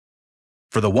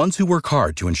For the ones who work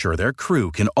hard to ensure their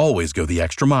crew can always go the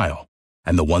extra mile,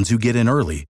 and the ones who get in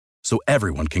early so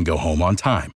everyone can go home on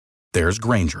time, there's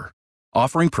Grainger,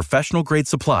 offering professional-grade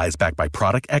supplies backed by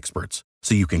product experts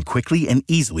so you can quickly and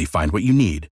easily find what you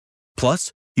need.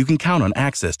 Plus, you can count on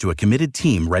access to a committed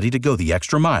team ready to go the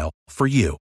extra mile for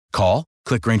you. Call,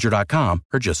 click Grainger.com,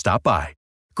 or just stop by.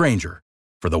 Grainger,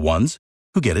 for the ones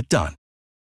who get it done.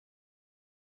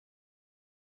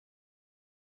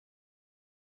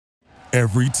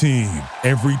 Every team,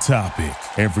 every topic,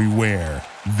 everywhere.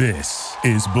 This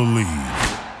is Believe.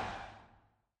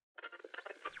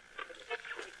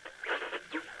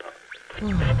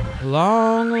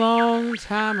 Long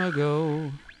time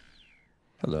ago.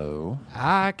 Hello.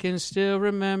 I can still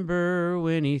remember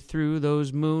when he threw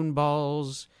those moon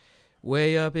balls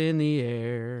way up in the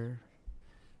air.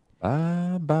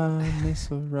 Bye-bye, Miss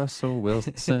Russell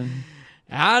Wilson.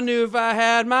 I knew if I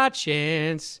had my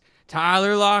chance,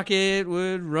 Tyler Lockett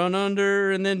would run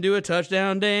under and then do a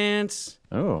touchdown dance.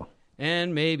 Oh.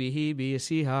 And maybe he'd be a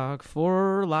Seahawk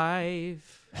for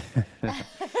life.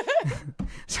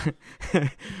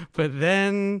 But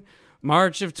then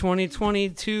March of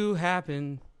 2022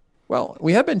 happened. Well,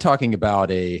 we have been talking about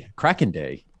a Kraken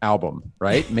Day album,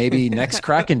 right? Maybe next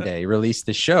Kraken Day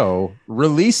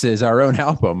releases our own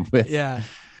album.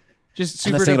 Just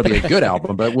I'm not saying it'll be a good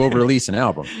album, but we'll release an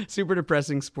album. Super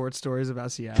depressing sports stories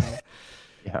about Seattle.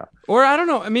 Yeah. Or I don't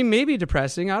know. I mean, maybe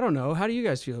depressing. I don't know. How do you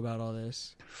guys feel about all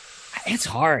this? It's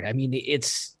hard. I mean,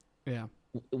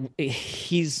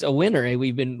 he's a winner.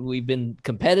 We've been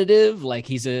competitive. Like,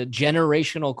 he's a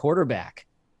generational quarterback.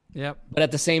 Yep. But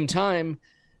at the same time,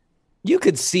 you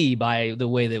could see by the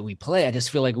way that we play, I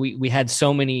just feel like we had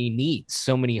so many needs,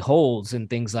 so many holes and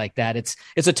things like that. It's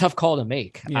a tough call to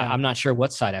make. Yeah. I'm not sure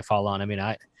what side I fall on. I mean,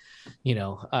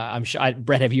 I'm sure.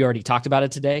 Brett, have you already talked about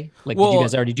it today? Like, did you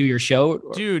guys already do your show?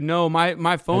 Dude, no,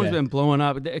 my phone's been blowing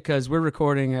up because we're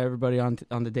recording everybody on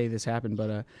the day this happened.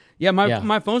 But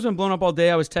my phone's been blowing up all day.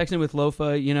 I was texting with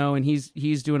Lofa, and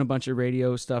he's doing a bunch of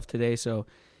radio stuff today. So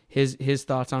his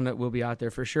thoughts on it will be out there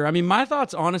for sure. I mean, my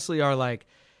thoughts honestly are like,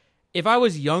 if I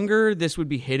was younger, this would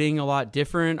be hitting a lot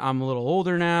different. I'm a little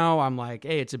older now. I'm like,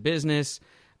 hey, it's a business.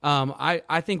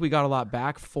 I think we got a lot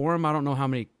back for him. I don't know how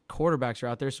many quarterbacks are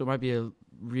out there, so it might be a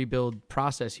rebuild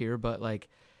process here. But, like,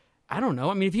 I don't know.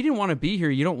 I mean, if he didn't want to be here,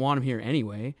 you don't want him here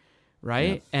anyway,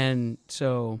 right? Yeah. And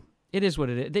so it is what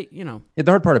it is. The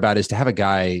hard part about it is to have a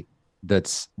guy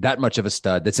that's that much of a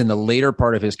stud, that's in the later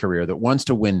part of his career, that wants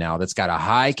to win now, that's got a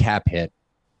high cap hit,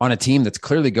 on a team that's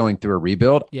clearly going through a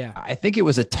rebuild. Yeah. I think it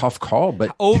was a tough call,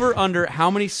 but over under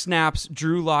how many snaps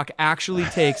Drew Lock actually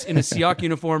takes in a Seahawks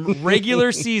uniform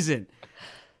regular season.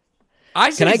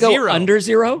 Can I go 0. under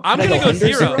 0? I'm going to go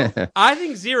 0. I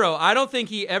think 0. I don't think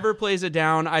he ever plays it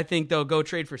down. I think they'll go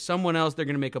trade for someone else. They're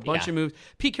going to make a bunch of moves.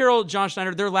 Pete Carroll, John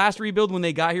Schneider, their last rebuild when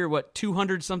they got here,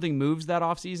 200 something moves that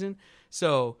offseason.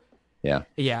 So yeah.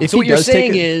 So what you're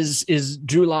saying is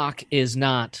Drew Lock is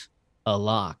not a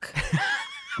lock.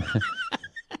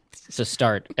 To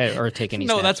start or take any.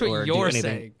 No, that's what you're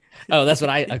saying. Oh, that's what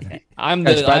okay. I'm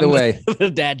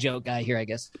the dad joke guy here, I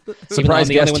guess. Surprise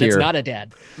the guest only one here. That's not a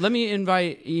dad. Let me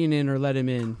invite Ian in or let him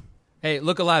in. Hey,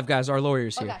 look alive, guys. Our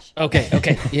lawyer's here. Gosh.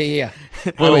 Okay. Yeah.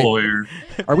 Lawyer.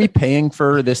 Are we paying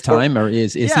for this time, or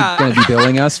is he going to be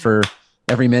billing us for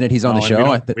every minute he's on the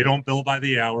show? We don't bill by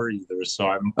the hour either, so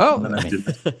I'm.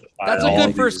 That's a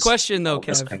good first question, though,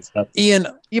 Kev. Kind of stuff. Ian,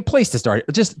 your place to start.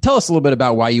 Just tell us a little bit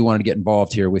about why you wanted to get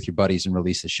involved here with your buddies and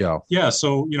release the show. Yeah,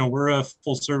 so we're a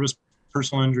full service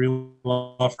personal injury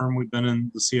law firm. We've been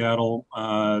in the Seattle,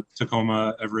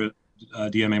 Tacoma, Everett,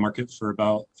 DMA market for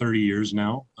about 30 years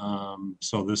now.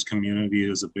 So this community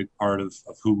is a big part of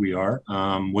who we are.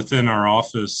 Within our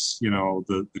office,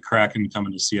 the Kraken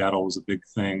coming to Seattle was a big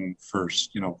thing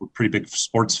first. We're a pretty big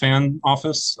sports fan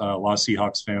office, a lot of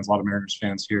Seahawks fans, a lot of Mariners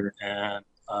fans here. And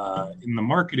in the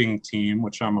marketing team,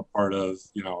 which I'm a part of,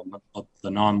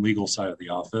 the non-legal side of the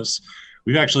office,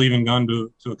 we've actually even gone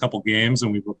to a couple games,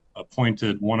 and we've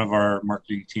appointed one of our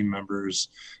marketing team members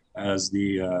as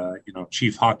the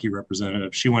chief hockey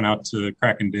representative. She went out to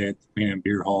Kraken Day at the Queen Anne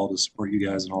Beer Hall to support you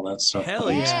guys and all that stuff. Hell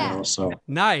yeah! Ago. So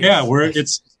nice. Yeah,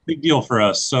 it's a big deal for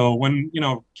us. So when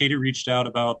Katie reached out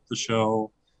about the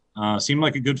show, seemed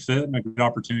like a good fit and a good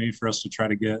opportunity for us to try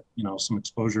to get some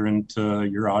exposure into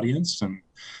your audience, and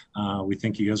we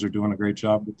think you guys are doing a great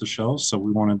job with the show, so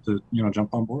we wanted to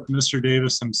jump on board. Mr.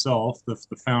 Davis himself, the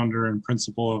founder and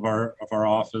principal of our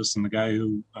office, and the guy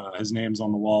who his name's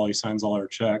on the wall, he signs all our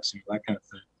checks, that kind of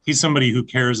thing. he's somebody who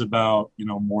cares about,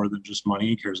 more than just money.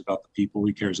 He cares about the people.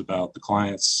 He cares about the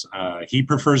clients. He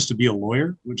prefers to be a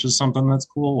lawyer, which is something that's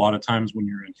cool. A lot of times when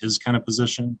you're in his kind of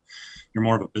position, you're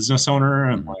more of a business owner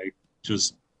and like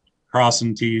just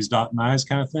crossing T's, dotting I's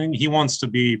kind of thing. He wants to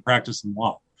be practicing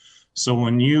law. So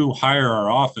when you hire our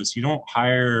office, you don't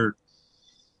hire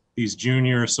these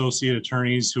junior associate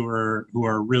attorneys who are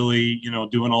really,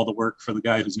 doing all the work for the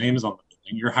guy whose name is on the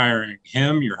building. You're hiring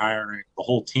him, you're hiring the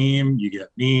whole team, you get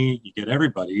me, you get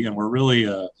everybody, and we're really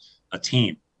a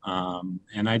team.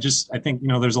 And I think,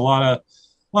 there's a lot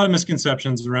of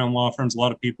misconceptions around law firms. A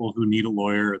lot of people who need a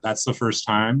lawyer, that's the first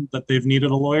time that they've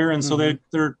needed a lawyer. And so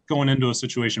they're going into a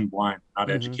situation blind, not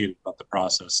educated about the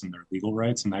process and their legal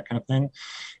rights and that kind of thing.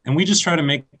 And we just try to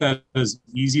make that as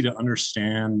easy to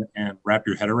understand and wrap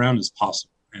your head around as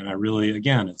possible. And I really,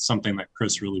 again, it's something that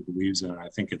Chris really believes in. And I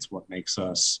think it's what makes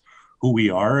us who we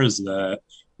are, is that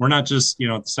we're not just,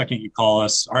 the second you call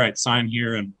us, all right, sign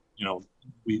here. And,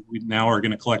 we now are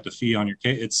going to collect a fee on your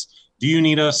case. It's, do you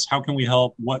need us? How can we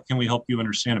help? What can we help you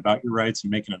understand about your rights and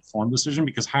make an informed decision?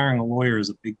 Because hiring a lawyer is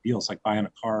a big deal. It's like buying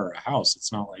a car or a house.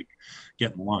 It's not like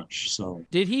getting lunch. So,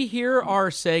 did he hear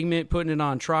our segment, putting it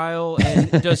on trial?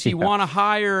 And does he want to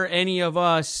hire any of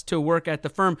us to work at the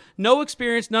firm? No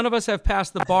experience. None of us have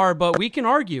passed the bar, but we can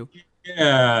argue.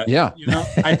 Yeah.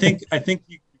 I think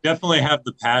you definitely have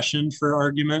the passion for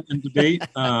argument and debate.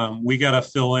 We got to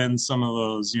fill in some of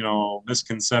those,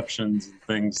 misconceptions and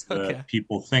things that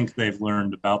people think they've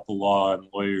learned about the law and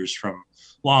lawyers from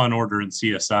Law and Order and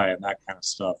CSI and that kind of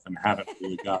stuff, and haven't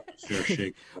really gotten a fair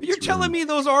shake. You're telling me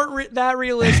those aren't that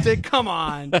realistic? Come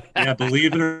on. Yeah,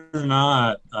 believe it or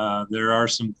not, there are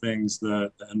some things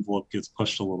that the envelope gets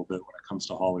pushed a little bit when it comes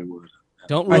to Hollywood.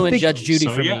 Don't ruin Judge Judy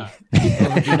for me.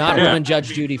 Do not ruin Judge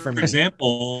Judy for me. For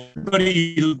example,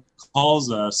 everybody who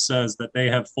calls us says that they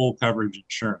have full coverage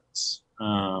insurance.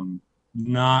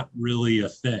 Not really a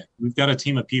thing. We've got a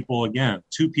team of people, again,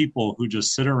 2 people who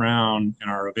just sit around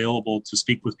and are available to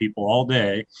speak with people all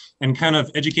day and kind of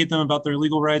educate them about their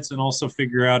legal rights and also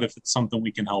figure out if it's something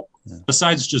we can help with. Yeah.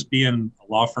 Besides just being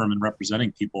a law firm and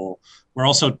representing people, we're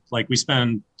also we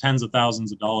spend tens of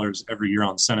thousands of dollars every year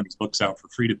on sending these books out for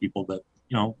free to people that,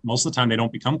 most of the time they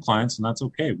don't become clients, and that's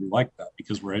okay. We like that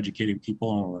because we're educating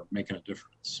people and we're making a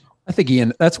difference. So. I think,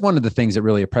 Ian, that's one of the things that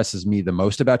really impresses me the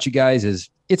most about you guys is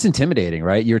it's intimidating,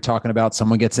 right? You're talking about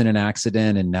someone gets in an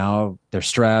accident and now they're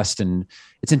stressed, and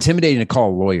it's intimidating to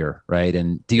call a lawyer, right?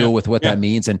 And deal with what that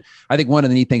means. And I think one of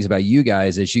the neat things about you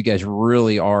guys is you guys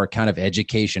really are kind of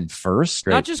education first.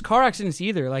 Right? Not just car accidents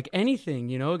either, like anything,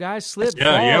 guys slip.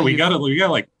 Yeah. We got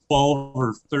like 12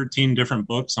 or 13 different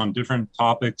books on different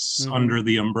topics under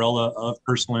the umbrella of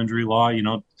personal injury law.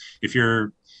 If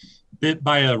you're bit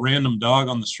by a random dog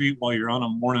on the street while you're on a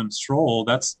morning stroll,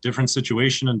 that's a different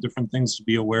situation and different things to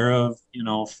be aware of,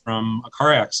 from a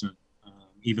car accident.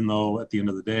 Even though at the end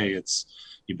of the day, it's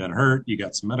you've been hurt, you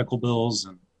got some medical bills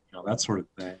and that sort of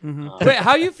thing. Wait,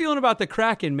 how are you feeling about the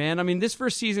Kraken, man? I mean, this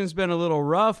first season's been a little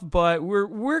rough, but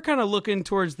we're kind of looking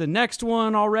towards the next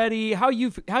one already. How you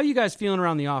guys feeling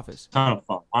around the office? Ton of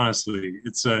fun, honestly.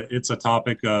 It's a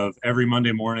topic of every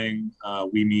Monday morning.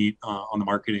 We meet on the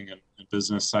marketing and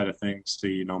business side of things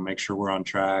to make sure we're on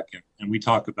track, and we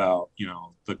talk about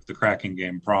the Kraken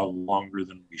game probably longer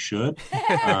than we should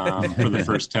for the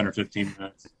first 10 or 15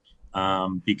 minutes.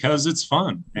 Because it's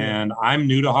fun, and I'm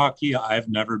new to hockey.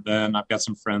 I've got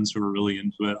some friends who are really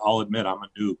into it. I'll admit I'm a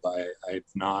noob. I've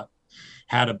not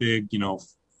had a big,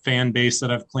 fan base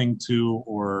that I've clinged to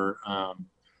or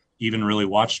even really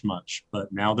watched much.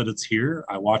 But now that it's here,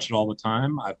 I watch it all the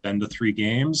time. I've been to 3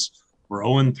 games. We're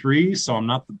 0-3, so I'm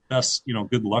not the best,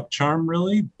 good luck charm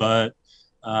really, but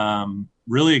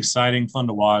really exciting, fun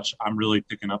to watch. I'm really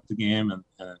picking up the game and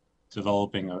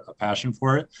developing a passion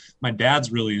for it. My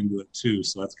dad's really into it too,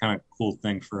 so that's kind of a cool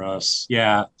thing for us.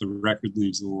 Yeah, the record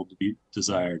leaves a little to be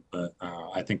desired, but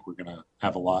I think we're gonna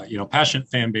have a lot. Passionate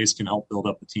fan base can help build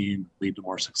up a team, lead to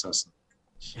more success.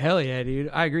 Hell yeah, dude,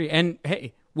 I agree. And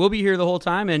hey, we'll be here the whole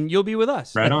time, and you'll be with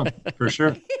us. Right on, for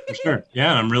sure.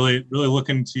 Yeah, I'm really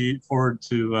looking forward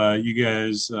to you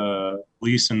guys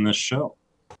leasing this show.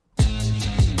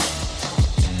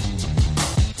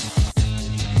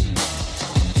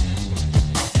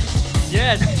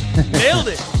 Yes, nailed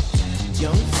it.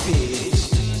 Young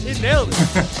fish. He nailed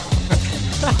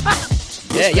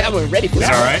Yeah, it. we're ready for it.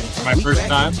 All right, my first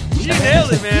time. You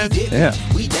nailed it, man. Yeah.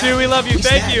 Dude, we love you.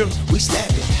 Thank you.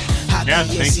 Yeah,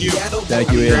 thank you.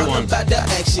 Thank you, Ian.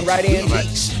 Right, Ian.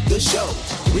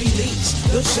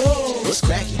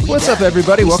 What's up,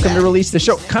 everybody? Welcome to Release the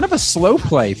Show. Kind of a slow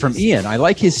play from Ian. I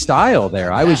like his style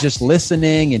there. I was just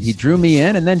listening, and he drew me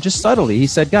in, and then just subtly he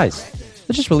said, guys,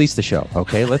 let's just release the show.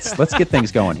 Okay, let's get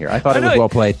things going here. I thought it was well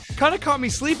played. Kind of caught me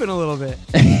sleeping a little bit.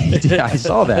 Yeah, I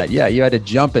saw that. Yeah, you had to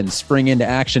jump and spring into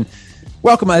action.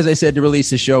 Welcome, as I said, to Release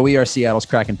the Show. We are Seattle's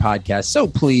Kraken podcast. So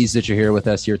pleased that you're here with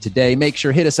us here today. Make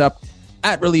sure hit us up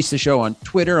at Release the Show on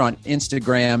Twitter, on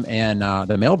Instagram, and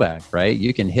the mailbag, right?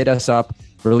 You can hit us up,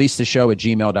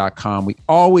 releasetheshow@gmail.com. We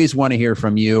always want to hear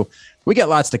from you. We got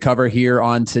lots to cover here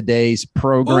on today's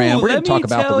program. We're going to talk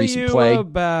about the recent play.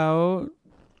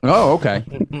 Oh, okay.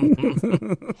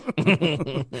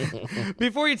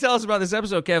 Before you tell us about this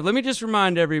episode, Kev, let me just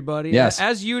remind everybody,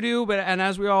 as you do, and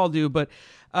as we all do, but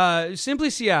Simply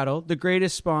Seattle, the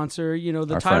greatest sponsor, the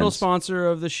our title friends. Sponsor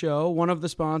of the show, one of the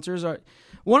sponsors, our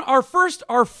first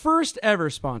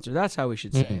ever sponsor. That's how we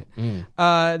should say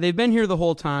it. They've been here the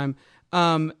whole time.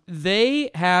 They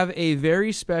have a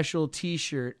very special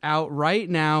T-shirt out right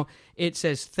now. It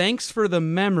says, "Thanks for the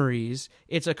memories."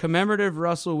 It's a commemorative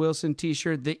Russell Wilson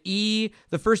T-shirt. The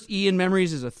first E in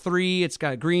memories is a 3. It's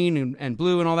got green and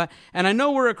blue and all that. And I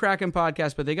know we're a Kraken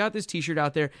podcast, but they got this T-shirt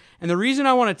out there. And the reason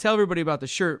I want to tell everybody about the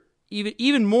shirt,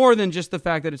 even more than just the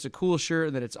fact that it's a cool shirt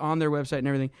and that it's on their website and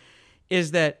everything,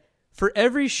 is that for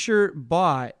every shirt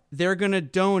bought, they're going to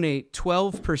donate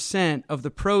 12% of the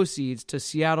proceeds to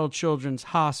Seattle Children's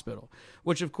Hospital,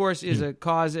 which, of course, is a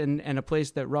cause and a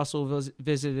place that Russell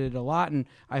visited a lot, and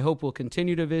I hope will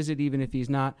continue to visit even if he's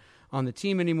not on the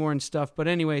team anymore and stuff. But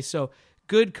anyway, so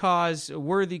good cause,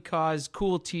 worthy cause,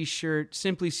 cool T-shirt,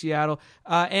 Simply Seattle,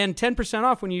 and 10%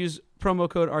 off when you use promo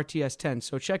code RTS10.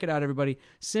 So check it out, everybody,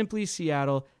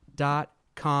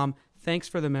 simplyseattle.com. Thanks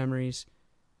for the memories.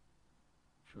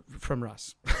 From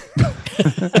Russ.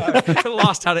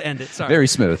 Lost how to end it. Sorry. Very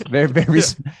smooth. Very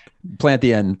plant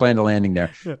the landing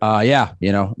there.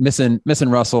 Missing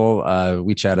Russell.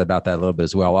 We chatted about that a little bit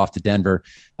as well. Off to Denver.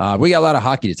 We got a lot of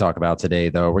hockey to talk about today,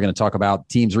 though. We're going to talk about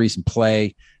team's recent play.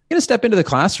 We're going to step into the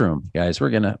classroom, guys. We're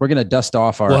gonna dust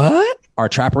off our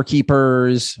trapper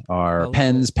keepers, our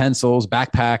pens, pencils,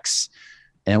 backpacks.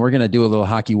 And we're going to do a little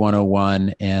Hockey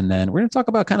 101, and then we're going to talk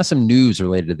about kind of some news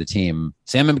related to the team.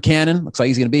 Sam McCannon looks like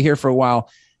he's going to be here for a while,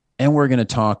 and we're going to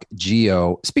talk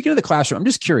Geo. Speaking of the classroom, I'm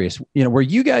just curious, were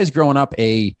you guys growing up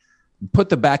put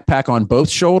the backpack on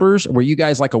both shoulders, or were you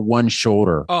guys like a one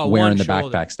shoulder wearing the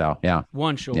backpack style? Yeah.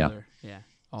 One shoulder. Yeah.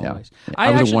 Always. Yeah.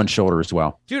 I was a one shoulder as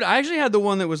well. Dude, I actually had the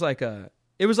one that was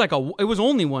it was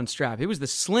only one strap. It was the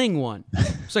sling one.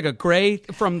 It's like a gray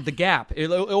from the Gap. It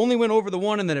only went over the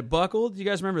one and then it buckled. Do you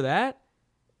guys remember that?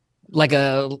 Like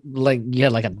a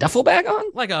duffel bag on?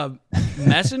 Like a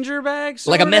messenger bag?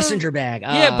 Like a messenger bag.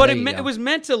 Yeah, but it was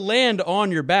meant to land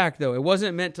on your back, though. It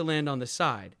wasn't meant to land on the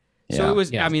side. So it was,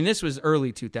 this was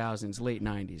early 2000s, late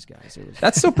 90s, guys.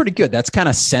 That's still pretty good. That's kind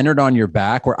of centered on your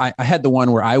back, where I had the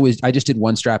one where I just did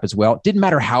one strap as well. Didn't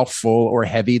matter how full or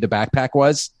heavy the backpack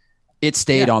was. It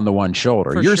stayed on the one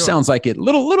shoulder. Yours sounds like it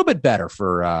little bit better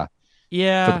for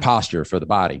the posture, for the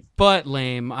body. But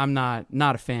lame. I'm not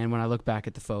a fan when I look back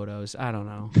at the photos. I don't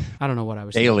know what I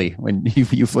was daily thinking. When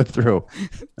you flip through.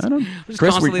 I don't know. Chris,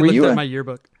 constantly looked at my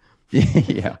yearbook.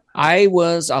 Yeah.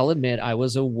 I'll admit I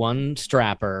was a one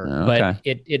strapper, but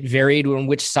it varied on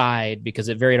which side, because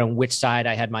it varied on which side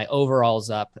I had my overalls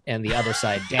up and the other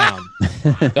side down.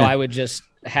 So I would just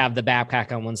have the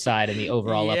backpack on one side and the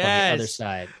overall up on the other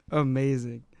side.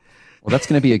 Amazing. Well, that's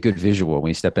going to be a good visual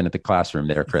when you step into the classroom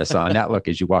there, Chris. On that look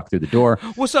as you walk through the door.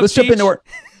 What's up, Let's jump into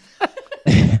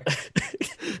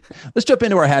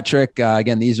our hat trick.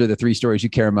 Again, these are the 3 stories you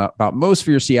care about most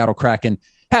for your Seattle Kraken.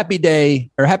 Happy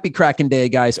Kraken Day,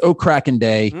 guys. Oh, Kraken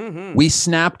Day. Mm-hmm. We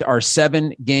snapped our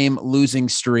 7-game losing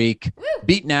streak,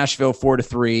 beat Nashville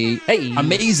 4-3. Hey,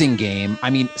 amazing game. I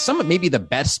mean, some of maybe the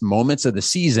best moments of the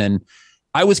season.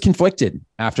 I was conflicted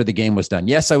after the game was done.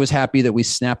 Yes, I was happy that we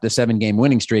snapped the 7-game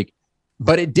winning streak,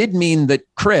 but it did mean that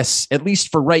Chris, at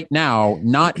least for right now,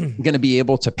 not going to be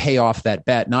able to pay off that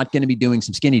bet, not going to be doing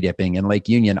some skinny dipping in Lake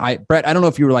Union. Brett, I don't know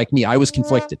if you were like me. I was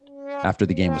conflicted after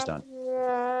the game was done.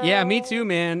 Yeah, me too,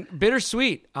 man.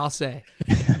 Bittersweet, I'll say.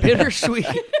 Bittersweet.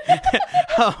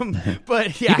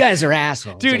 But yeah, you guys are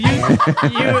assholes, dude.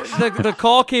 The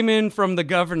call came in from the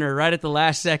governor right at the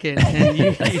last second, and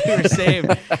you were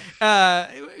saved.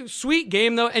 Sweet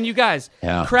game though, and you guys,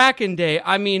 Kraken Day.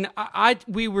 I mean,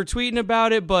 we were tweeting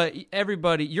about it, but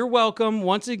everybody, you're welcome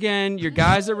once again. Your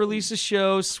guys that release the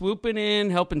show, swooping in,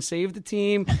 helping save the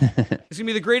team. It's gonna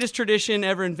be the greatest tradition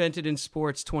ever invented in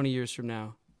sports 20 years from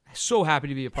now. So happy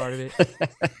to be a part of it.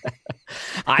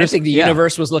 I think the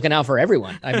universe was looking out for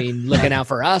everyone. I mean, looking out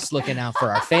for us, looking out for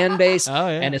our fan base,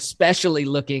 and especially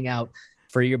looking out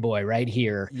for your boy right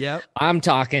here. Yep. I'm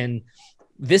talking,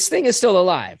 this thing is still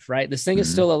alive, right? This thing is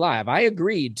still alive. I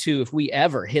agreed to, if we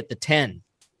ever hit the 10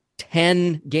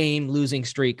 10-game losing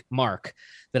streak mark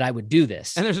that I would do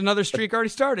this. And there's another streak already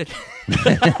started.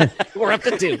 We're up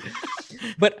to 2.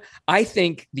 But I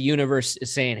think the universe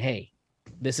is saying, hey,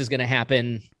 this is going to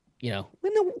happen,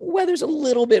 when the weather's a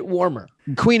little bit warmer.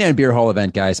 Queen Anne Beer Hall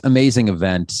event, guys. Amazing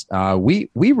event. We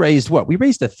raised what? We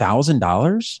raised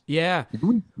 $1,000. Yeah.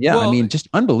 Yeah. Well, I mean, just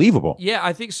unbelievable. Yeah,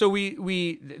 I think so.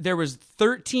 There was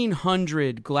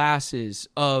 1,300 glasses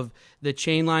of the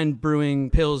Chainline Brewing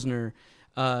Pilsner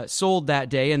sold that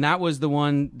day, and that was the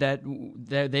one that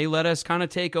they let us kind of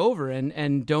take over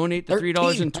and donate the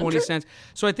 $3.20.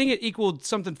 So I think it equaled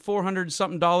something $400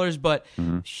 something, but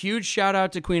huge shout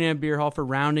out to Queen Anne Beer Hall for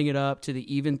rounding it up to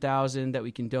the even 1,000 that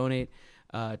we can donate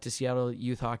to Seattle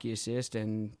Youth Hockey Assist.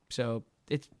 And so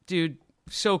it's, dude,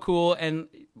 so cool, and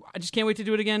I just can't wait to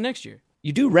do it again next year.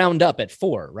 You do round up at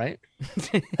 4, right?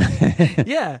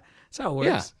 Yeah, that's how it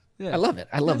works. Yeah. I love it.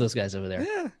 I love those guys over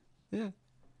there. Yeah.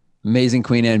 Amazing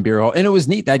Queen Anne Beer Hall. And it was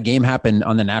neat. That game happened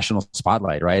on the national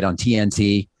spotlight, right? On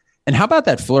TNT. And how about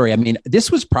that flurry? I mean, this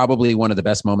was probably one of the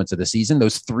best moments of the season.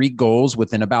 Those 3 goals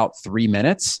within about 3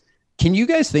 minutes. Can you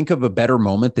guys think of a better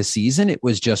moment this season? It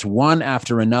was just one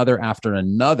after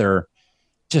another.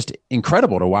 Just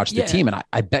incredible to watch the team. And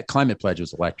I bet Climate Pledge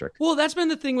was electric. Well, that's been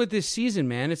the thing with this season,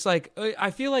 man. It's like, I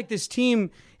feel like this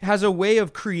team has a way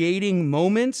of creating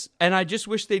moments, and I just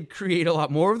wish they'd create a lot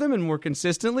more of them and more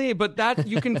consistently. But that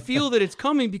you can feel that it's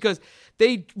coming because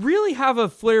they really have a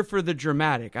flair for the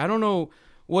dramatic. I don't know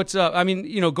what's up. I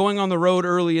mean, going on the road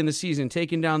early in the season,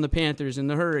 taking down the Panthers and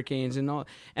the Hurricanes and all.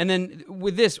 And then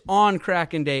with this on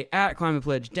Kraken Day at Climate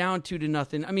Pledge, down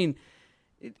 2-0. I mean,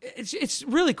 it's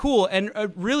really cool and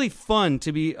really fun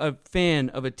to be a fan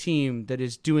of a team that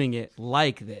is doing it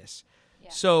like this. Yeah.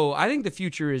 So I think the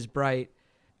future is bright.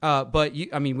 But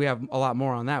we have a lot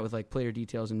more on that with like player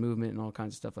details and movement and all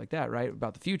kinds of stuff like that, right?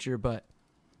 About the future. But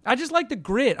I just like the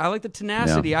grit. I like the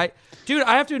tenacity. Yeah.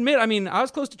 I have to admit, I was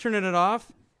close to turning it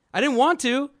off. I didn't want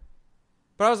to,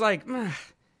 but I was like,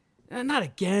 not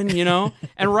again,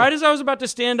 And right as I was about to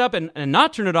stand up and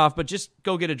not turn it off, but just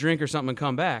go get a drink or something and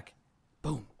come back.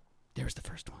 Boom. There's the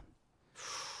first one.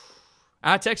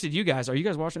 I texted you guys. Are you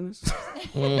guys watching this?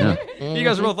 Yeah. You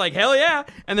guys were both like, hell yeah.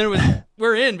 And then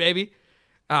we're in, baby.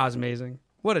 It was amazing.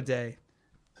 What a day.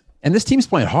 And this team's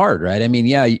playing hard, right? I mean,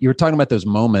 yeah, you were talking about those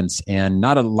moments, and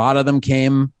not a lot of them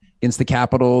came against the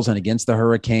Capitals and against the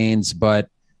Hurricanes, but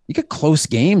you get close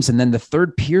games. And then the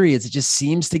third periods, it just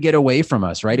seems to get away from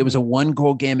us, right? It was a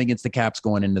 1-goal game against the Caps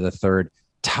going into the third,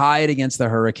 tied against the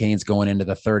Hurricanes going into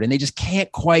the third. And they just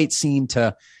can't quite seem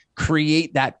to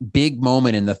create that big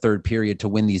moment in the third period to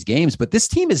win these games. But this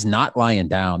team is not lying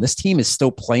down. This team is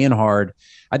still playing hard.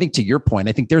 I think to your point,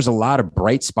 I think there's a lot of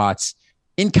bright spots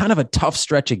in kind of a tough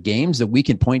stretch of games that we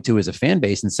can point to as a fan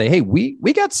base and say, hey, we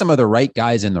got some of the right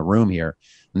guys in the room here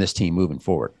in this team moving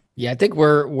forward. Yeah, I think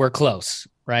we're close,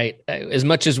 right? As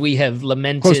much as we have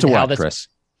lamented close to what, Chris?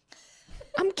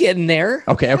 I'm getting there.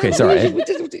 Okay, sorry.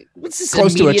 What's this?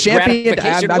 Close to a champion?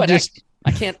 I'm just.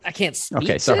 I can't speak.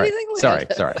 Okay, sorry.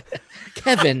 Sorry.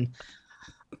 Kevin,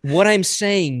 what I'm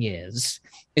saying is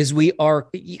we are.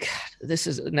 This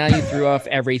is now you threw off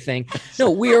everything. No,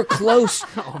 we are close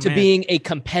to being a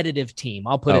competitive team.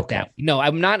 I'll put it that way. No,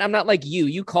 I'm not like you.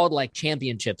 You called like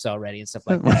championships already and stuff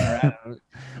like that.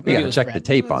 We got to check the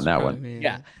tape on that one.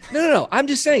 Yeah. No. I'm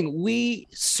just saying we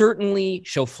certainly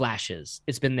show flashes.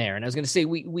 It's been there. And I was going to say,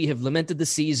 we have lamented the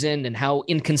season and how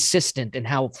inconsistent and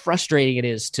how frustrating it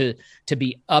is to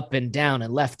be up and down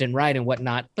and left and right and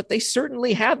whatnot. But they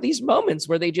certainly have these moments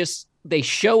where they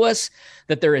show us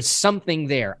that there is something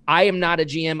there. I am not a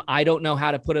GM. I don't know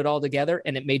how to put it all together.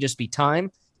 And it may just be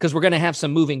time because we're going to have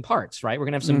some moving parts, right? We're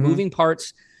going to have some moving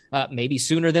parts, maybe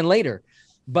sooner than later.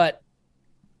 But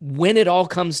when it all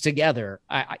comes together,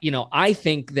 I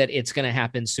think that it's going to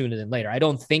happen sooner than later. I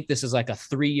don't think this is like a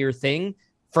 3-year thing.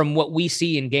 From what we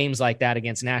see in games like that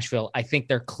against Nashville, I think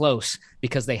they're close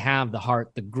because they have the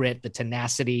heart, the grit, the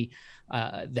tenacity,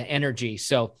 the energy.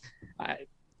 So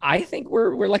I think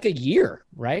we're like a year,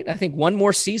 right? I think one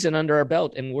more season under our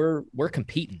belt and we're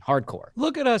competing hardcore.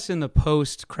 Look at us in the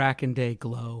post Kraken Day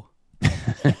glow.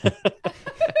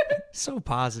 So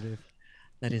positive.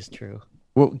 That is true.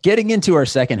 Well, getting into our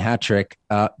second hat trick,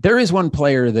 there is one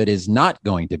player that is not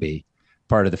going to be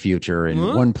part of the future and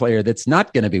one player that's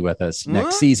not going to be with us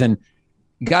next season.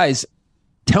 Guys,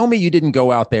 tell me you didn't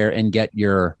go out there and get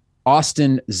your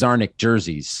Austin Czarnik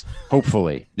jerseys.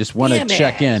 Hopefully, just want to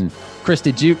check in. Chris,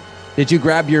 did you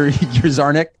grab your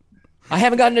Czarnik? I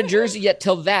haven't gotten a jersey yet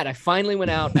till that. I finally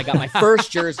went out. I got my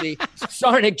first jersey,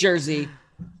 Czarnik jersey.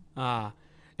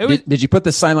 Did you put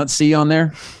the silent C on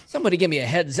there? Somebody give me a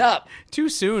heads up. Too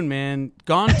soon, man.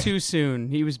 Gone too soon.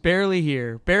 He was barely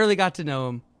here. Barely got to know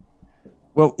him.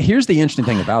 Well, here's the interesting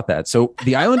thing about that. So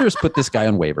the Islanders put this guy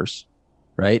on waivers,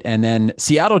 right? And then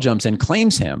Seattle jumps in,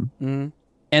 claims him. Mm-hmm.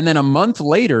 And then a month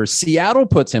later, Seattle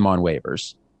puts him on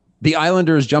waivers. The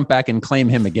Islanders jump back and claim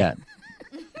him again.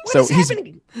 What is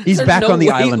happening? He's back on the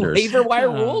Islanders. Waiver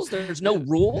wire rules? There's no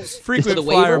rules? Frequent the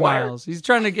flyer wire miles. He's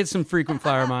trying to get some frequent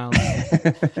flyer miles.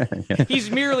 Yeah.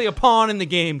 He's merely a pawn in the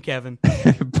game, Kevin.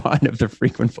 Pawn of the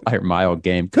frequent flyer mile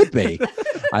game. Could be.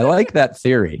 I like that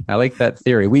theory.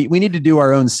 We need to do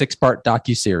our own 6-part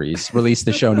docuseries. Release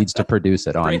the Show needs to produce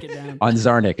it on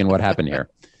Czarnik and what happened here.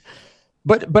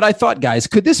 But I thought, guys,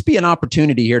 could this be an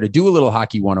opportunity here to do a little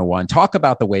Hockey 101, talk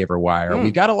about the waiver wire?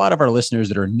 We've got a lot of our listeners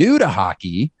that are new to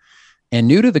hockey and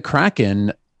new to the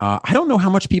Kraken. I don't know how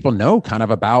much people know kind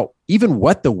of about even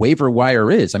what the waiver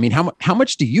wire is. I mean, how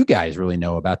much do you guys really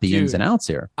know about the ins and outs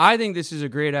here? I think this is a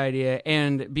great idea.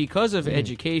 And because of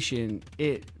education,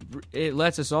 it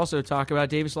lets us also talk about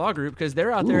Davis Law Group because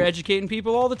they're out there educating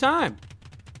people all the time.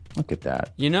 Look at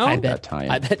that. You know? I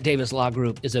bet Davis Law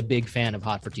Group is a big fan of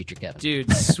Hot for Teacher Kevin. Dude,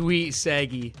 sweet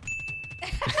saggy.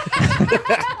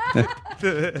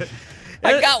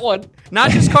 I got one.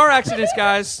 Not just car accidents,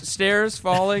 guys. Stairs,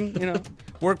 falling,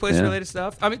 workplace-related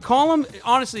stuff. I mean, call them.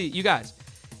 Honestly, you guys,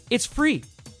 it's free.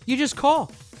 You just call.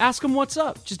 Ask them what's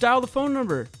up. Just dial the phone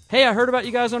number. Hey, I heard about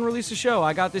you guys on Release the Show.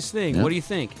 I got this thing. What do you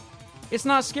think? It's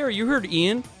not scary. You heard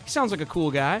Ian. He sounds like a cool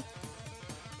guy.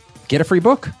 Get a free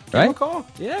book, right? Give him a call.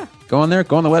 Yeah. Go on there,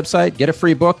 go on the website, get a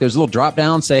free book. There's a little drop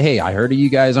down. Say, hey, I heard of you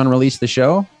guys on Release the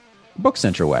Show. Book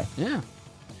sent your way. Yeah.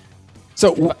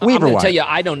 So I'm going to tell you,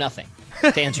 I know nothing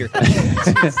to answer your question.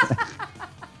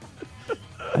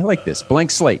 I like this blank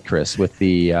slate, Chris, with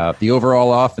the overall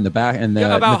off and the back and the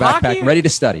backpack, hockey? Ready to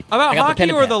study. About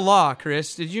hockey or the law,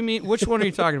 Chris? Did you mean which one are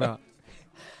you talking about?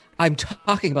 I'm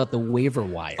talking about the waiver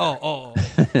wire. Oh.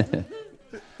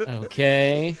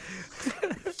 Okay.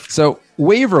 So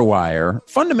waiver wire,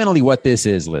 fundamentally what this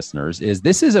is, listeners, is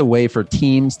this is a way for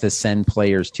teams to send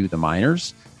players to the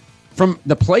minors. From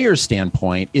the player's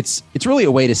standpoint, it's really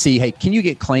a way to see, hey, can you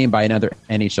get claimed by another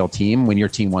NHL team when your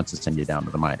team wants to send you down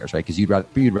to the minors, right? Because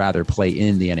you'd rather play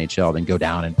in the NHL than go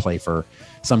down and play for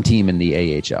some team in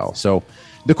the AHL. So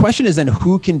the question is then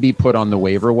who can be put on the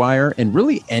waiver wire? And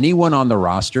really anyone on the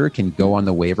roster can go on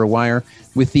the waiver wire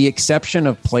with the exception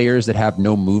of players that have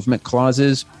no movement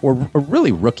clauses or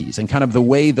really rookies. And kind of the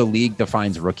way the league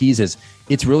defines rookies is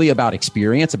it's really about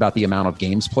experience, about the amount of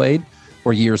games played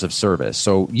or years of service.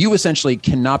 So you essentially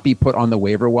cannot be put on the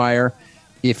waiver wire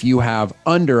if you have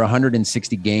under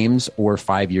 160 games or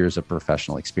 5 years of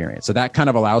professional experience. So that kind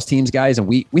of allows teams, guys, and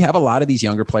we have a lot of these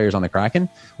younger players on the Kraken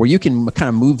where you can kind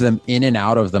of move them in and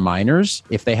out of the minors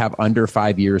if they have under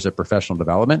 5 years of professional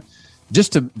development,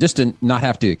 just to not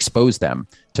have to expose them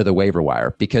to the waiver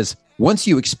wire. Because once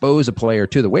you expose a player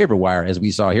to the waiver wire, as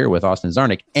we saw here with Austin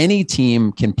Czarnik, any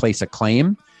team can place a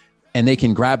claim and they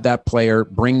can grab that player,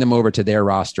 bring them over to their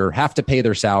roster, have to pay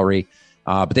their salary,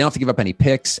 but they don't have to give up any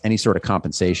picks, any sort of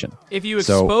compensation. If you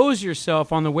expose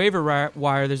yourself on the waiver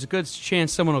wire, there's a good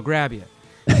chance someone will grab you.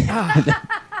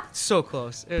 So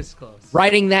close. It was close.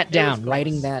 Writing that down.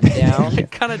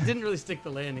 It kind of didn't really stick the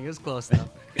landing. It was close, though.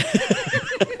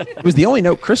 It was the only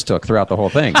note Chris took throughout the whole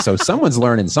thing. So someone's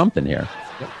learning something here.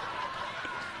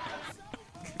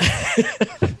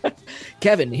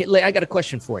 Kevin, I got a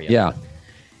question for you. Yeah.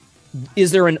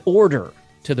 Is there an order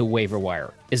to the waiver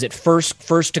wire? Is it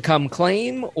first to come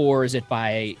claim, or is it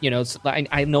by,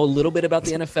 I know a little bit about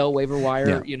the NFL waiver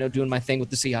wire, doing my thing with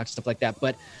the Seahawks, stuff like that,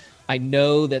 but I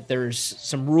know that there's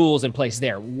some rules in place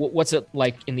there. What's it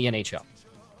like in the NHL?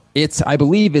 I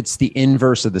believe it's the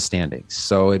inverse of the standings.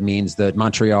 So it means that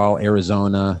Montreal,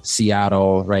 Arizona,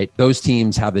 Seattle, right? Those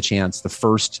teams have the chance, the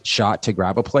first shot to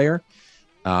grab a player.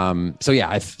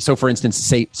 So for instance,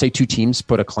 say two teams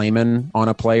put a claim in on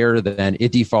a player, then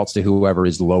it defaults to whoever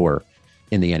is lower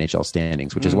in the NHL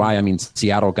standings, which is why,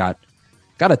 Seattle got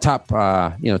a top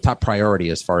priority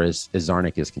as far as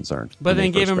Czarnik is concerned. But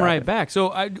then gave him right back.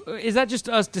 So is that just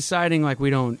us deciding like we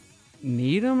don't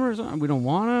need him or something? We don't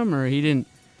want him, or he didn't?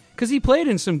 Because he played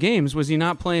in some games. Was he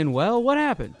not playing well? What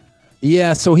happened?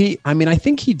 Yeah, so I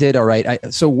think he did all right.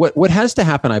 So what has to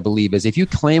happen, I believe, is if you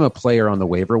claim a player on the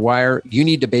waiver wire, you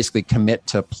need to basically commit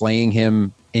to playing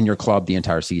him in your club the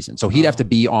entire season. So he'd have to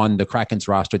be on the Kraken's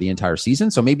roster the entire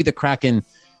season. So maybe the Kraken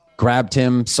grabbed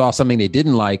him, saw something they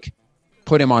didn't like,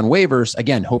 put him on waivers,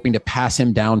 again, hoping to pass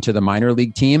him down to the minor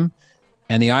league team.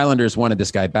 And the Islanders wanted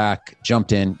this guy back,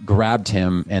 jumped in, grabbed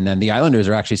him, and then the Islanders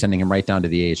are actually sending him right down to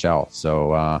the AHL.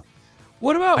 So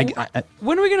What about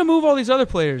when are we going to move all these other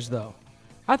players, though?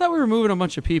 I thought we were moving a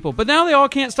bunch of people, but now they all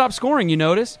can't stop scoring, you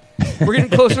notice? We're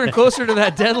getting closer and closer to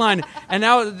that deadline, and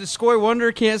now the Skoy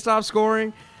Wonder can't stop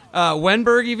scoring.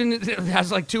 Wenberg even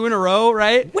has like 2 in a row,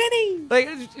 right? Winning! Like,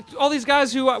 all these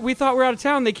guys who we thought were out of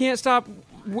town, they can't stop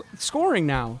scoring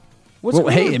now.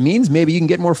 Hey, it means maybe you can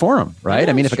get more for him, right?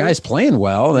 Yeah, I mean, if a guy's playing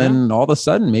well, then all of a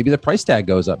sudden maybe the price tag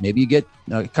goes up. Maybe you get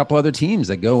a couple other teams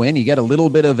that go in. You get a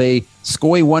little bit of a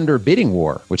Skoy Wonder bidding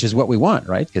war, which is what we want,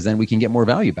 right? Because then we can get more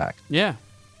value back. Yeah.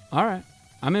 All right.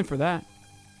 I'm in for that.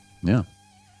 Yeah.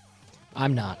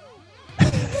 I'm not. We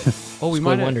Skoy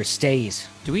might Wonder stays.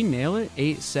 Do we nail it?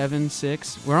 8, 7,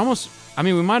 6. We're almost. I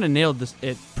mean, we might have nailed this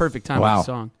at perfect time with the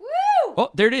song. Woo!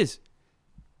 Oh, there it is.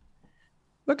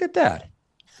 Look at that.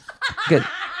 Good.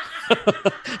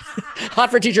 Hot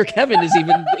for Teacher Kevin is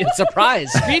even surprised,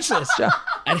 speechless.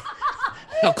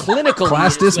 How clinical.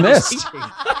 Class dismissed.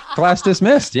 Class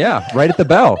dismissed. Yeah, right at the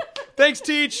bell. Thanks,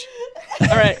 Teach. All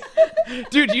right.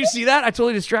 Dude, do you see that? I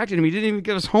totally distracted him. He didn't even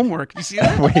give us homework. Do you see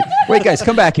that? Wait, guys,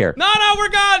 come back here. No, we're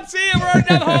gone. See you. We're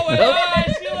down the hallway.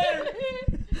 Bye. See you later.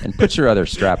 And put your other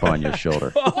strap on your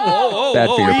shoulder. Bad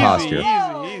for your posture.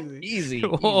 Easy.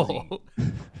 Whoa.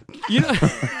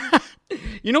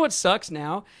 You know what sucks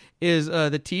now is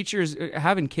the teachers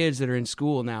having kids that are in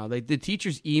school now. The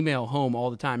teachers email home all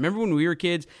the time. Remember when we were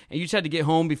kids and you just had to get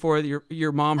home before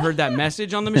your mom heard that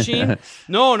message on the machine?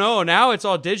 No, now it's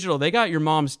all digital. They got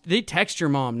they text your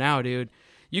mom now, dude.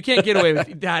 You can't get away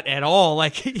with that at all.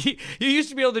 Like, you used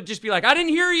to be able to just be like, I didn't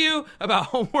hear you about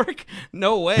homework.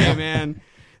 No way, man.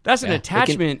 That's an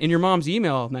attachment in your mom's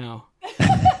email now.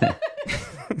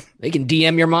 They can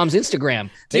DM your mom's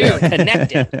Instagram. They are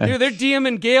connected. Dude, they're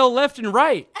DMing Gail left and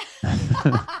right.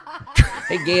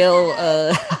 Hey, Gail.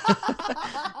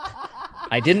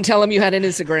 I didn't tell him you had an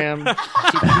Instagram.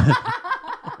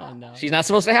 Oh, no. She's not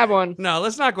supposed to have one. No,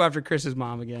 let's not go after Chris's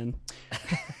mom again.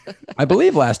 I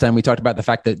believe last time we talked about the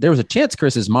fact that there was a chance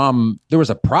Chris's mom, there was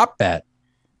a prop bet.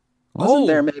 Wasn't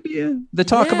there maybe the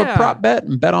talk of a prop bet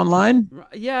and Bet Online?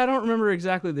 Yeah, I don't remember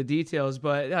exactly the details,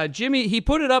 but Jimmy, he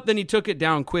put it up, then he took it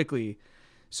down quickly.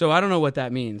 So I don't know what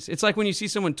that means. It's like when you see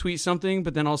someone tweet something,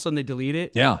 but then all of a sudden they delete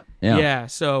it. Yeah.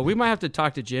 So we might have to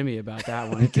talk to Jimmy about that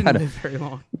one. It didn't live very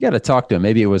long. You got to talk to him.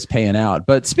 Maybe it was paying out.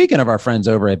 But speaking of our friends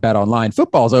over at Bet Online,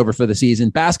 football's over for the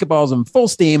season. Basketball's in full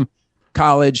steam.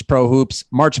 College, pro hoops,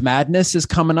 March Madness is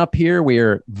coming up here. We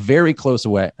are very close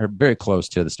to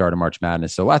the start of March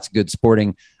Madness. So lots of good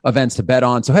sporting events to bet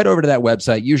on. So head over to that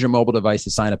website, use your mobile device to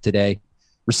sign up today.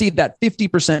 Receive that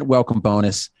 50% welcome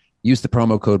bonus. Use the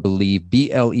promo code BELIEVE,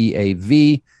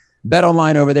 BLEAV. Bet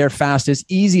Online over there, fastest,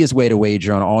 easiest way to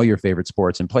wager on all your favorite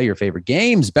sports and play your favorite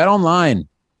games. Bet Online.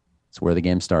 It's where the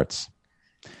game starts.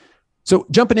 So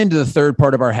jumping into the third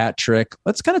part of our hat trick,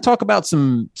 let's kind of talk about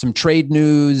some trade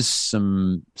news,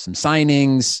 some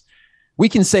signings. We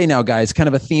can say now, guys, kind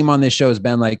of a theme on this show has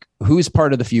been like, who's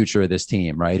part of the future of this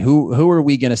team, right? Who are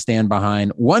we going to stand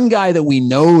behind? One guy that we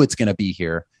know it's going to be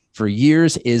here for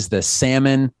years is the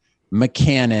Salmon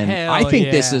McCannon. I think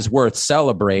this is worth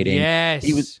celebrating. Yes.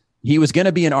 He was going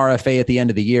to be an RFA at the end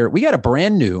of the year. We got a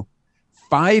brand new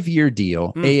 5-year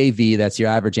deal, AAV, that's your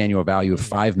average annual value of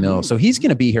 $5 million. So he's going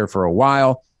to be here for a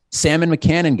while. Salmon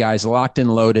McCannon, guys, locked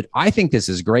and loaded. I think this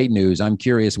is great news. I'm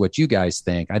curious what you guys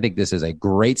think. I think this is a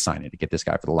great signing to get this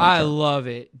guy for the long term. I love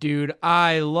it, dude.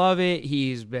 I love it.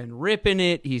 He's been ripping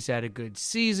it. He's had a good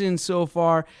season so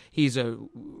far. He's a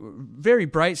very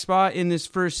bright spot in this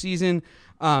first season.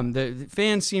 The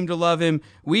fans seem to love him.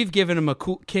 We've given him a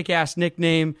cool, kick-ass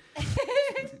nickname.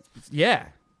 Yeah.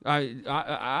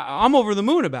 I'm over the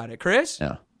moon about it, Chris.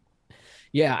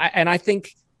 Yeah, and I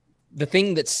think the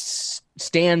thing that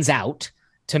stands out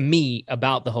to me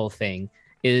about the whole thing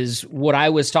is what I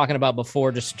was talking about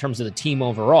before, just in terms of the team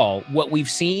overall. What we've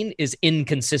seen is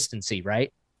inconsistency,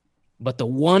 right? But the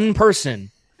one person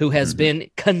who has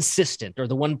been consistent, or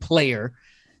the one player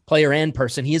and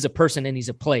person, he is a person and he's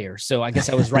a player. So I guess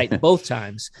I was right both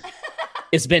times.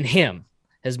 Has been him.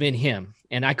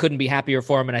 And I couldn't be happier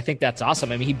for him. And I think that's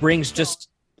awesome. I mean, he brings just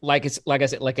like I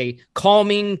said, like a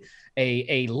calming,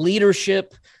 a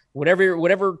leadership,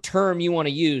 whatever term you want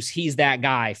to use. He's that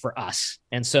guy for us.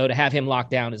 And so to have him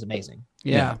locked down is amazing.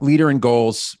 Yeah. Leader in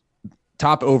goals,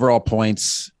 top overall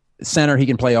points, center. He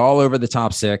can play all over the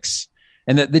top 6.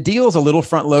 And the deal is a little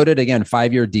front loaded. Again,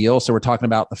 5-year deal. So we're talking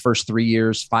about the first 3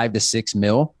 years, $5 to $6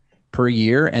 million per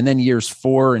year. And then years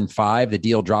 4 and 5, the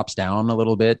deal drops down a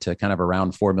little bit to kind of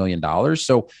around $4 million.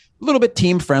 So a little bit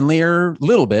team friendlier, a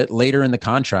little bit later in the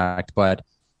contract, but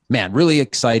man, really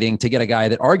exciting to get a guy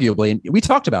that arguably, and we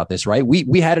talked about this, right?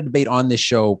 We had a debate on this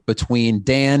show between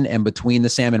Dan and between the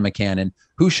Sam and McCannon,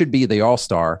 who should be the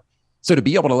all-star. So to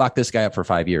be able to lock this guy up for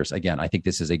 5 years, again, I think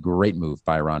this is a great move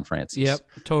by Ron Francis. Yep,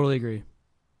 totally agree.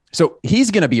 So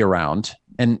he's going to be around.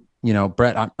 And,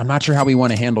 Brett, I'm not sure how we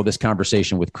want to handle this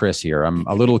conversation with Chris here. I'm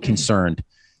a little concerned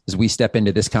as we step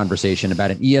into this conversation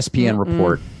about an ESPN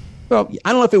report. Well,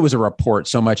 I don't know if it was a report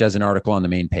so much as an article on the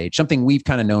main page, something we've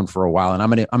kind of known for a while. And I'm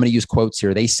going to use quotes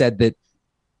here. They said that,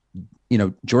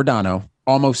 Giordano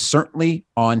almost certainly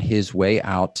on his way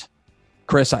out.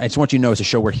 Chris, I just want you to know, it's a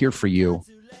show. We're here for you.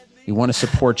 We want to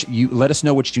support you. Let us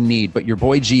know what you need. But your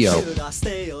boy Gio,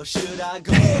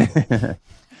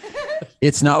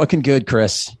 it's not looking good,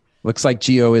 Chris. Looks like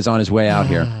Gio is on his way out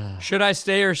here. Should I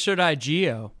stay or should I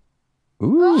Gio?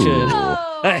 Ooh.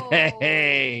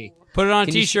 Hey. Put it on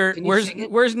a T-shirt.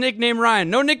 Where's nickname Ryan?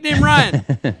 No nickname Ryan.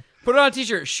 Put it on a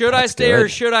T-shirt. Should I stay or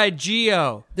should I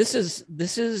Gio? This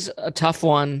is a tough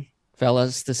one,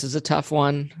 fellas. This is a tough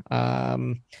one.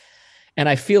 And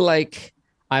I feel like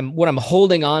what I'm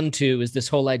holding on to is this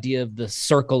whole idea of the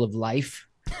circle of life.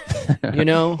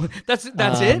 That's it.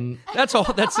 That's all.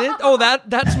 That's it. Oh,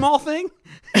 that small thing.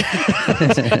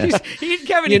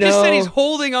 Kevin, he just said he's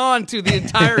holding on to the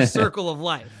entire circle of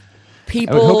life. I would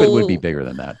hope it would be bigger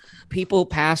than that. People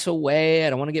pass away. I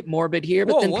don't want to get morbid here,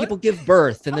 but people give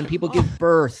birth, and then people give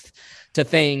birth to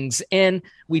things. And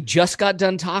we just got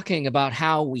done talking about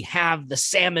how we have the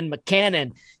Sam and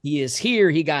McCannon. He is here.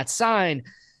 He got signed.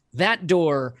 That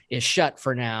door is shut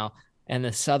for now. And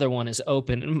this other one is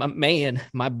open. And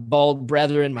my bald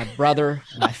brethren, my brother,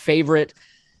 my favorite,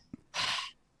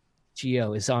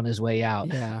 Gio is on his way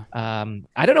out. Yeah.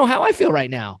 I don't know how I feel right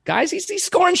now. Guys, he's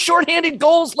scoring shorthanded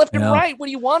goals left and right. What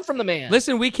do you want from the man?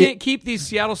 Listen, we can't keep these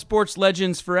Seattle sports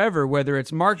legends forever, whether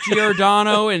it's Mark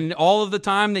Giordano and all of the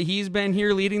time that he's been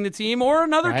here leading the team, or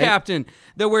another captain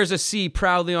that wears a C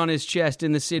proudly on his chest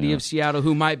in the city of Seattle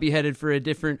who might be headed for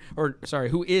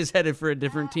who is headed for a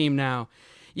different team now.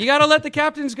 You got to let the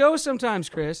captains go sometimes,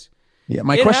 Chris. Yeah,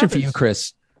 my question for you,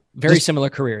 Chris. Very similar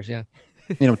careers, yeah.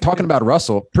 Talking about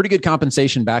Russell, pretty good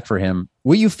compensation back for him.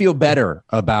 Will you feel better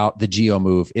about the Gio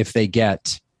move if they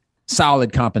get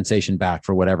solid compensation back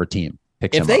for whatever team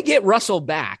picks him up? If they get Russell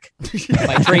back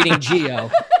by trading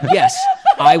Gio, yes,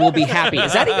 I will be happy.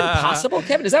 Is that even possible,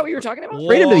 Kevin? Is that what you were talking about?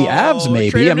 Trade him to the Avs,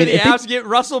 maybe. Trade him to the Avs, get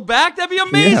Russell back? That'd be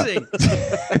amazing.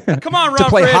 Yeah. Come on, Ron to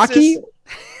play Francis. Hockey?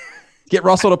 Get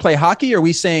Russell to play hockey, or are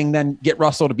we saying then get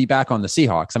Russell to be back on the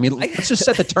Seahawks? I mean, let's just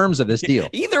set the terms of this deal.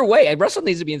 Either way, Russell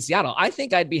needs to be in Seattle. I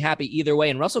think I'd be happy either way,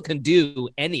 and Russell can do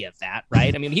any of that,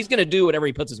 right? I mean, he's going to do whatever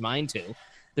he puts his mind to.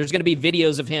 There's going to be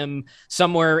videos of him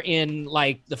somewhere in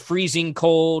like the freezing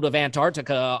cold of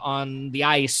Antarctica on the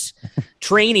ice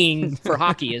training for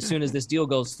hockey as soon as this deal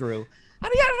goes through. I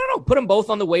mean, I don't know. Put them both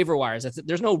on the waiver wires.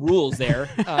 There's no rules there.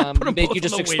 You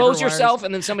just expose yourself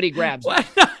and then somebody grabs you.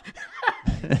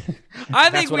 I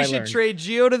think we should trade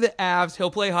Gio to the Avs.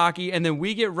 He'll play hockey, and then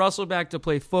we get Russell back to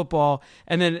play football,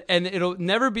 and it'll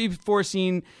never be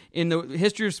foreseen in the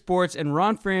history of sports. And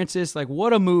Ron Francis, like,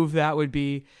 what a move that would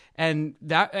be. And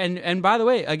by the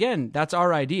way, again, that's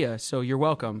our idea, so you're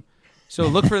welcome. So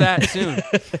look for that soon.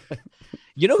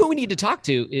 You know who we need to talk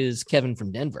to is Kevin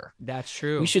from Denver. That's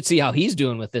true. We should see how he's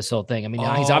doing with this whole thing. I mean,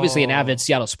 he's obviously an avid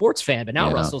Seattle sports fan, but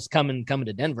now Russell's coming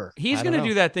to Denver. He's going to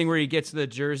do that thing where he gets the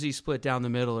jersey split down the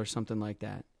middle or something like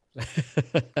that.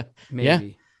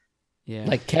 Maybe. Yeah.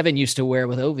 Like Kevin used to wear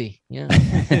with Ovi. Yeah.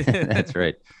 That's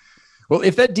right. Well,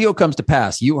 if that deal comes to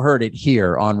pass, you heard it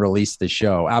here on Release the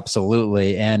Show.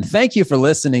 Absolutely. And thank you for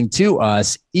listening to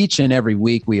us each and every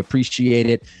week. We appreciate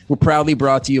it. We're proudly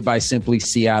brought to you by Simply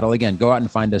Seattle. Again, go out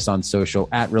and find us on social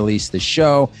at Release the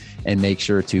Show and make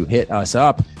sure to hit us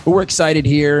up. But we're excited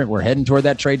here. We're heading toward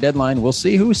that trade deadline. We'll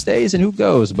see who stays and who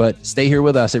goes, but stay here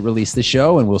with us at Release the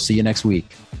Show, and we'll see you next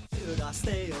week. Should I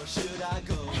stay or should I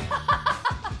go?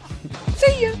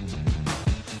 See ya.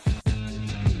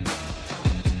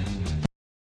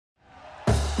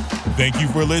 Thank you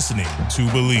for listening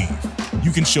to Believe.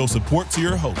 You can show support to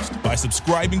your host by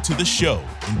subscribing to the show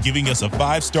and giving us a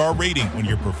 5-star rating on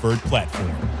your preferred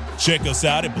platform. Check us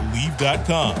out at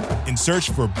Believe.com and search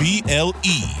for BLEAV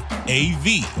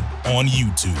on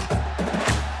YouTube.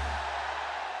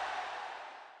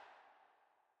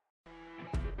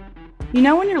 You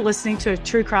know when you're listening to a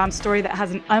true crime story that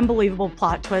has an unbelievable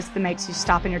plot twist that makes you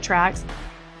stop in your tracks?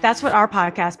 That's what our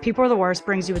podcast, People Are the Worst,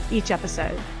 brings you with each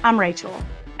episode. I'm Rachel.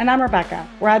 And I'm Rebecca.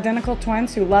 We're identical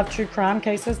twins who love true crime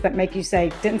cases that make you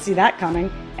say, didn't see that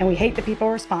coming, and we hate the people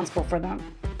responsible for them.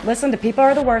 Listen to People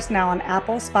Are the Worst now on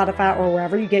Apple, Spotify, or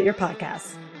wherever you get your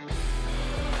podcasts.